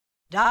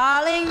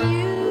Darling,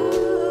 you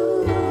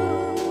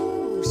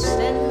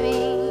send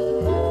me,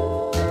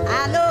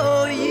 I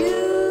know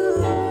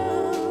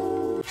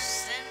you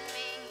send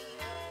me.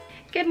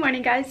 Good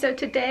morning, guys. So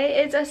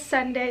today is a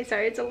Sunday.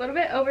 Sorry, it's a little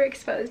bit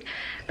overexposed,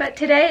 but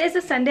today is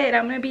a Sunday and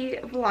I'm gonna be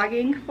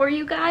vlogging for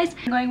you guys.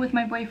 I'm going with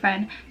my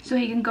boyfriend so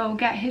he can go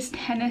get his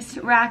tennis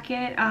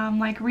racket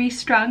like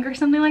restrung or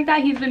something like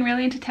that. He's been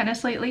really into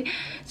tennis lately,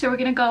 so we're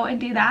gonna go and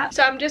do that.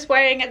 So I'm just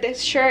wearing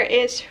this shirt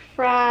is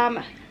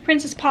from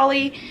Princess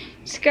Polly,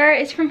 skirt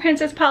is from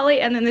Princess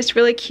Polly, and then this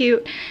really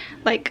cute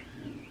like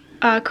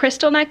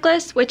crystal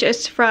necklace, which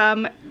is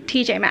from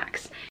TJ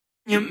Maxx.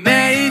 You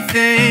may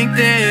think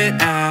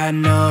that I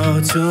know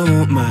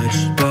too much,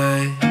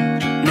 but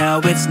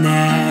no, it's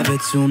never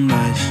too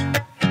much.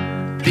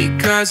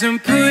 Because when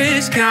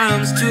push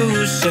comes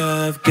to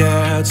shove,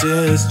 girl,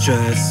 just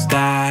trust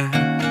I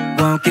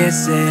won't get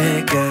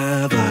sick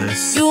of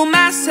us. You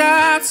my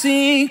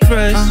salty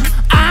crush,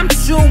 I'm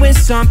doing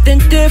something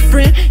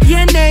different.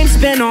 Your name's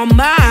been on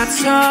my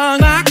tongue,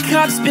 my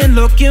cup's been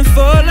looking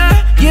fuller.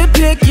 You're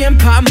picking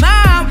by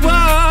my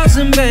walls,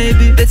 and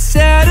baby, let's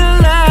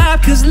settle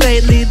up, cause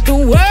lately the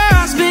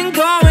world's been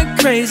going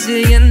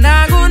crazy, and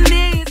I gon'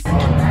 need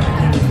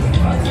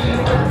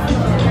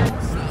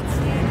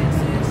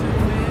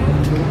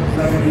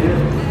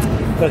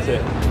That's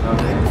it.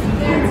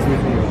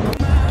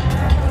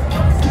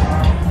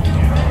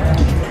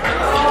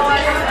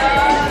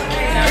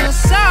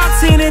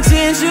 saltine and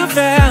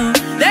gingerbread,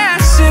 that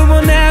shit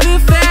will never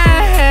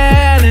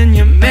fail. And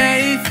you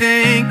may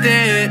think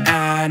that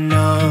I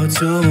know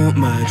too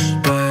much,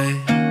 but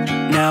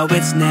no,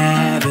 it's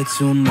never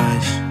too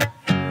much.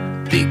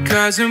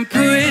 Because when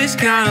push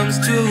comes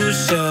to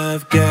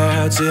shove,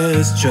 girl,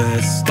 just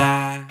trust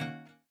I.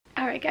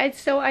 Alright guys,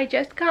 so I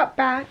just got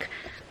back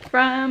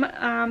from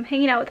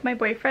hanging out with my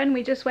boyfriend.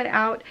 We just went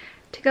out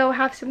to go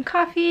have some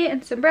coffee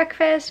and some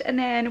breakfast, and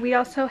then we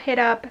also hit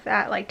up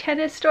that like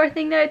tennis store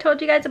thing that I told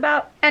you guys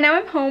about. And now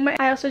I'm home.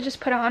 I also just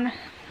put on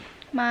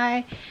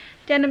my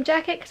denim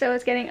jacket because I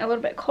was getting a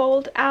little bit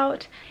cold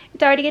out.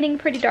 It's already getting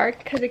pretty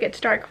dark because it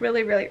gets dark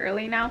really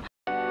early now.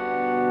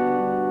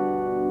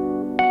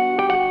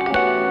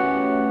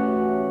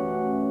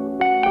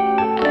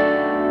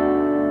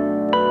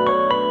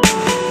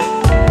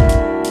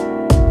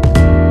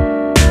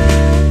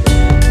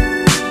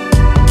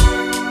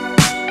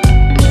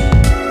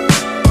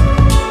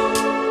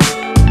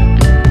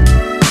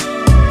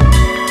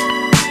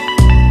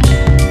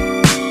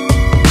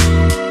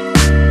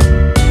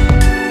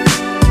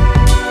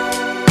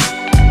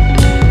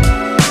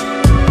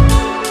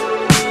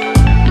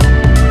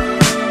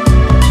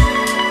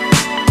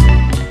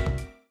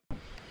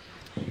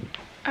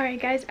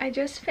 Alright guys, I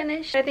just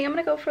finished. I think I'm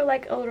gonna go for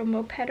like a little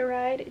moped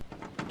ride.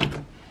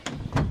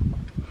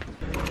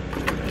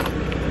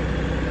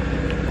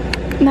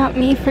 Not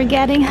me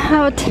forgetting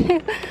how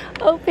to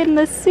open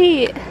the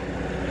seat.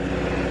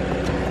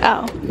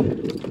 Oh.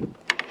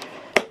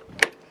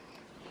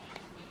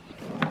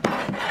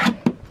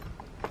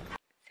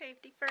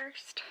 Safety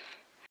first.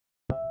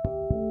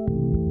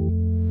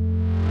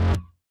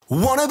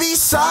 Wanna be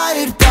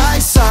side by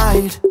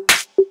side.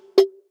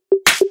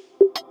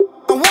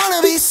 I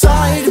wanna be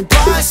side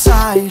by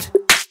side.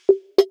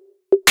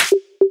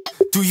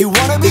 Do you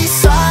wanna be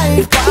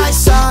side by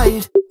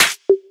side?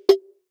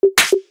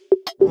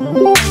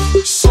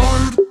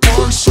 Side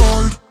by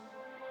side.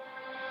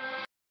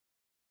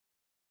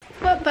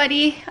 What,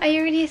 buddy? I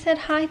already said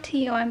hi to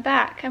you. I'm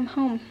back. I'm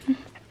home.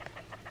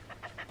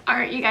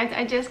 Alright, you guys,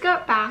 I just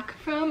got back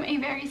from a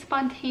very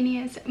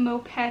spontaneous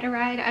moped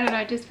ride. I don't know,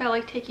 I just felt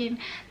like taking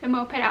the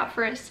moped out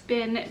for a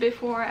spin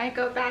before I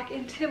go back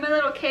into my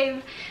little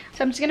cave.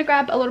 So I'm just gonna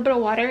grab a little bit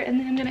of water and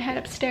then I'm gonna head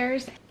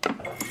upstairs.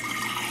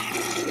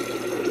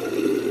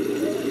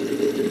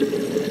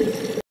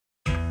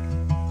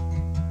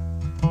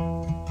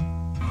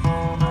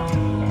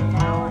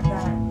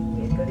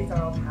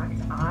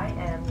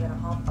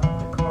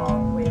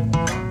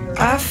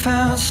 I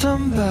found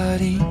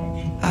somebody,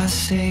 I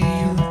say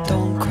you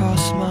don't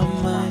cross my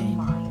mind.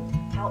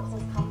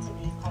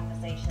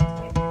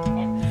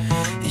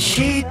 And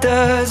she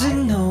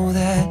doesn't know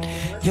that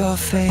your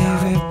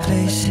favorite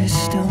place is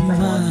still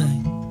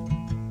mine.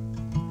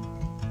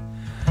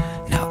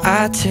 Now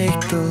I take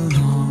the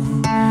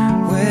long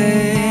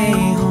way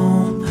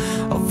home,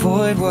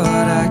 avoid what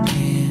I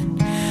can't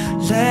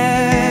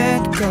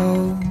let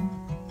go.